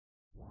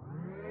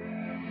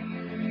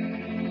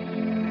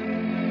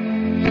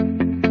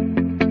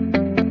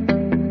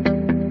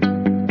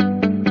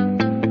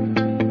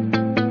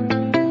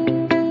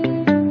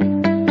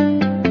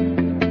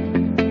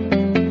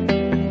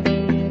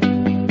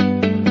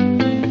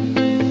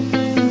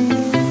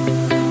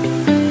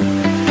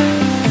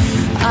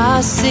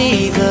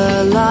see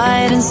the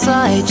light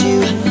inside you,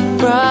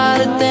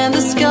 brighter than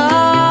the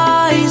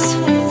skies.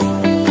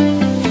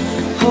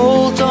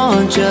 Hold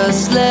on,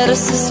 just let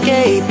us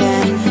escape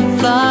and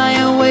fly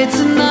away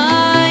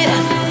tonight.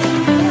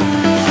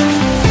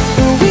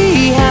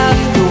 We have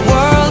the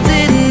world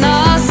in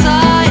our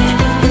sight,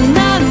 and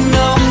I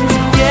know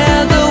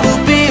together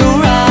we'll be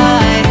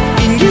alright.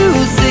 Can you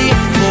see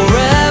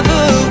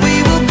forever we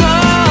will go?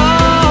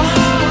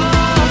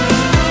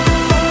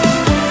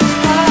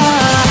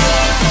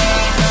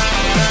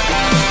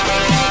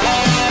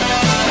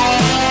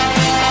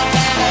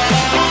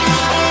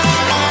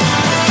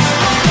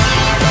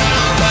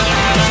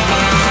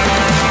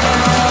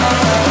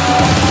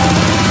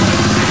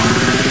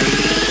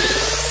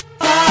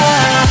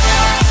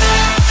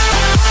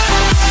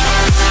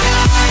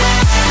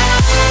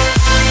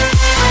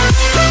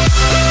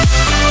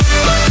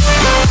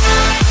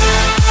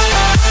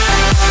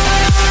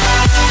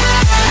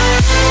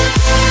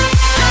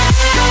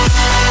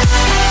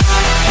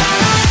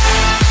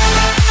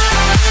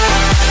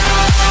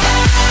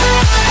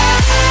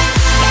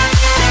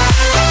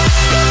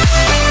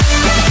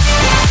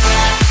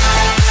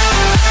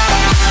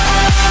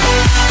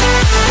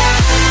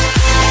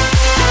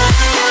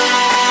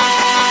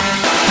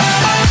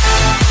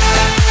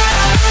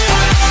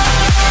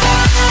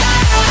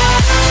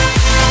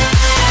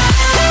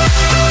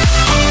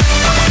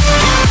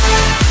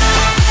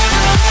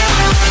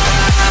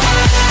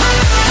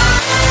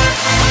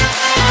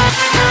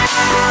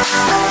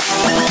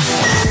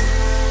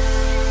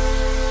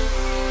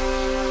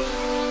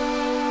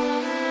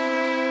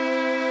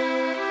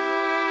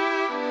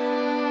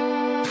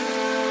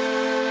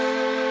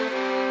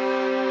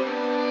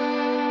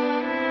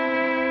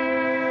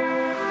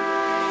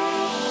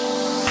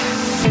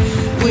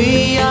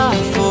 We are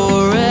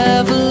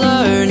forever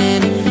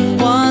learning,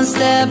 one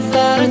step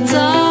at a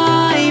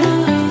time.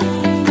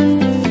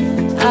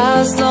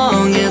 As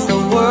long as the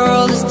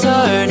world is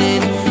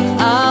turning,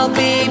 I'll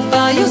be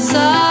by your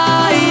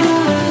side.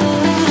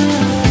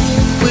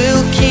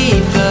 We'll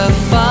keep the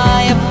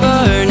fire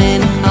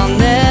burning, I'll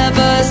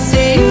never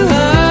see you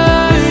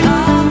hurt.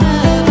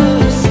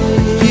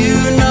 You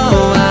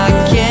know I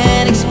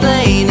can't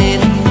explain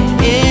it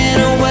in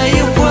a way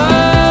of words.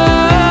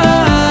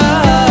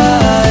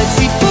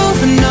 We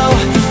both know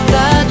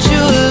that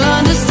you'll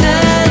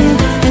understand,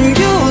 and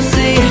you'll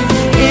see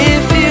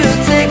if you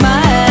take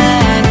my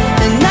hand,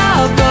 and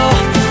I'll go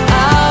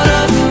out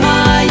of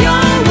my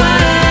own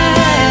way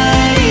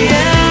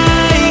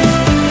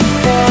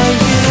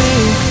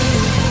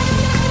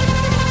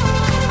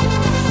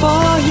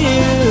for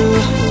you.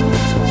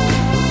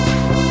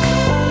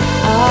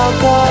 I'll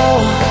go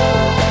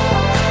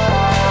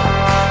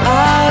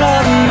out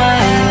of my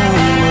own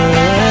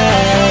way.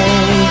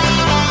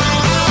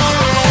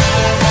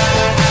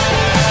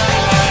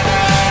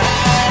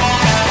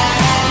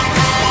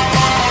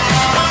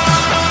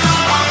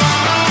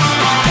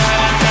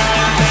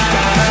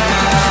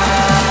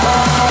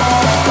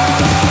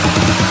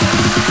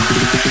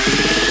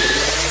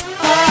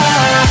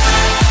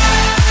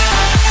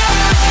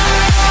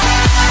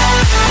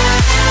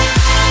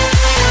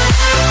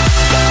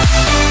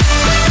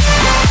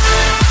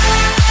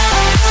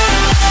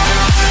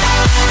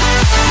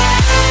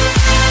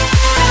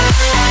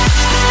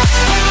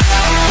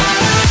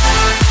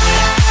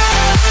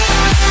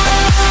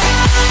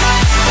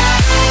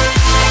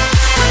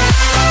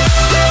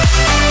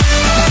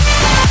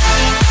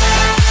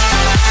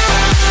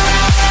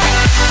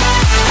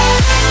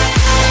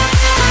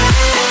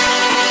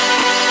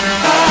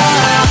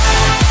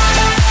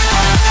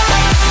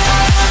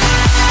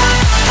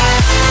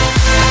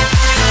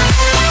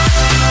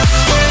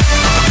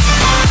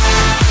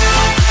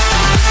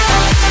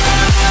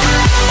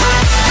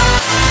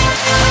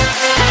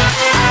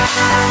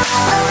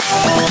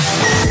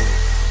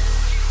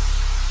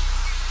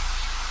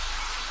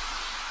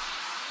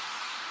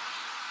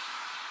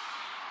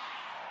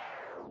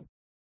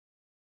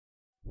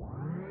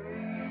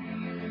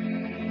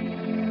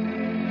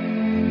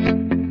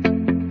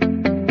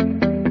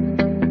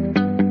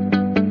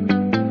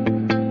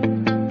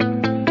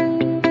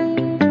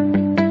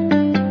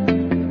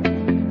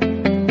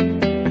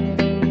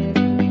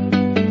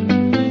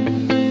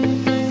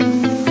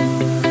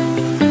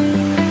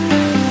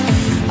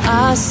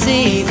 I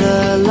see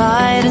the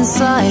light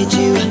inside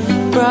you,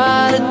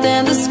 brighter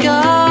than the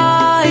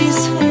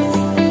skies.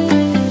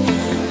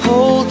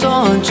 Hold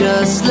on,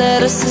 just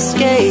let us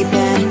escape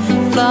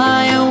and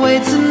fly away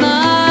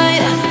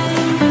tonight.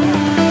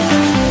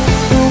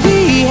 We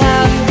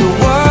have the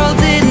world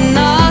in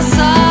our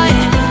sight,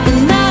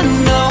 and I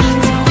know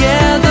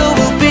together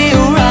we'll be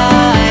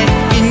alright.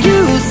 Can you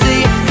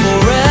see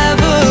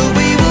forever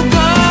we will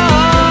go?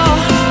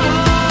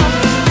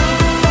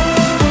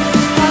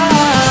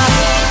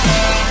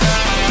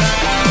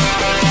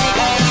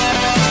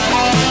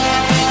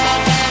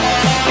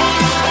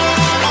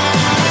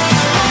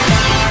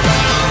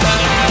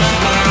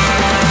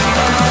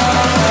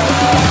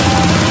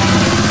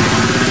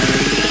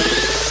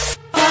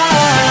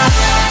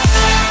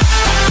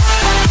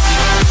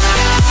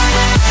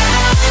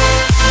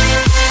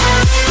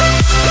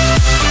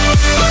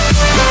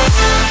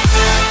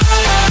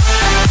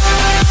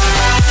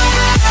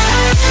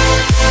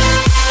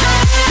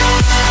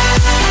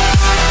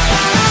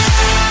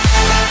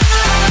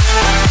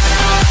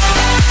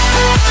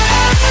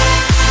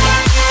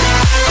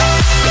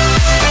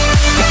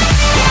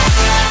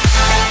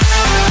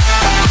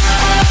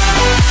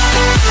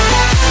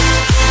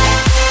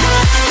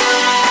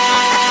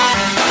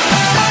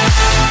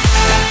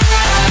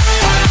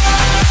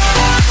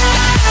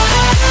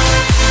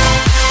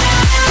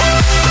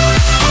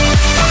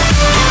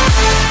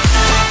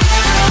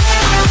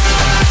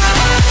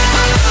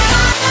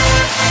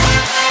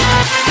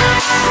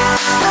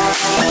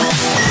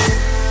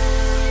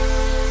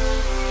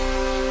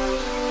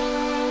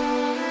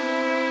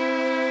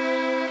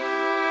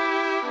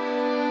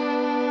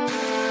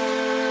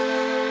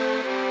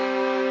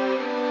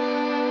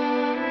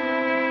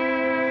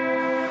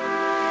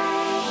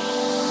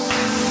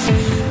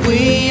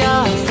 We